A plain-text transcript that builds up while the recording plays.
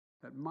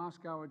that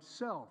Moscow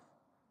itself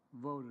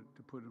voted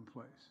to put in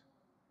place.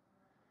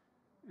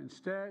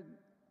 Instead,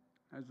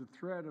 as the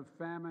threat of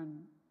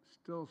famine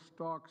still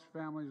stalks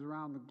families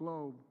around the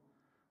globe,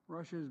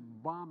 Russia is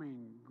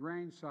bombing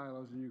grain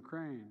silos in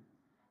Ukraine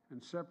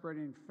and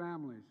separating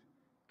families,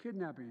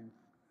 kidnapping,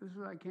 this is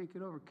what I can't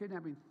get over,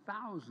 kidnapping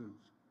thousands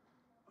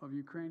of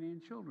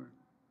Ukrainian children.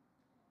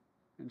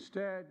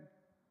 Instead,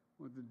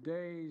 with the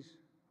days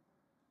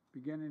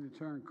beginning to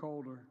turn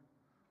colder,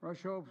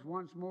 Russia hopes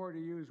once more to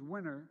use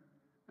winter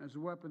as a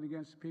weapon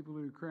against the people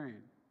of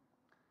Ukraine.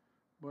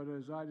 But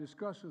as I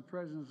discussed with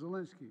President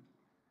Zelensky,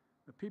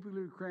 the people of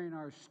Ukraine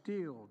are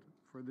steeled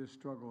for this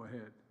struggle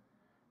ahead,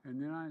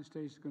 and the United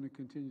States is going to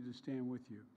continue to stand with you.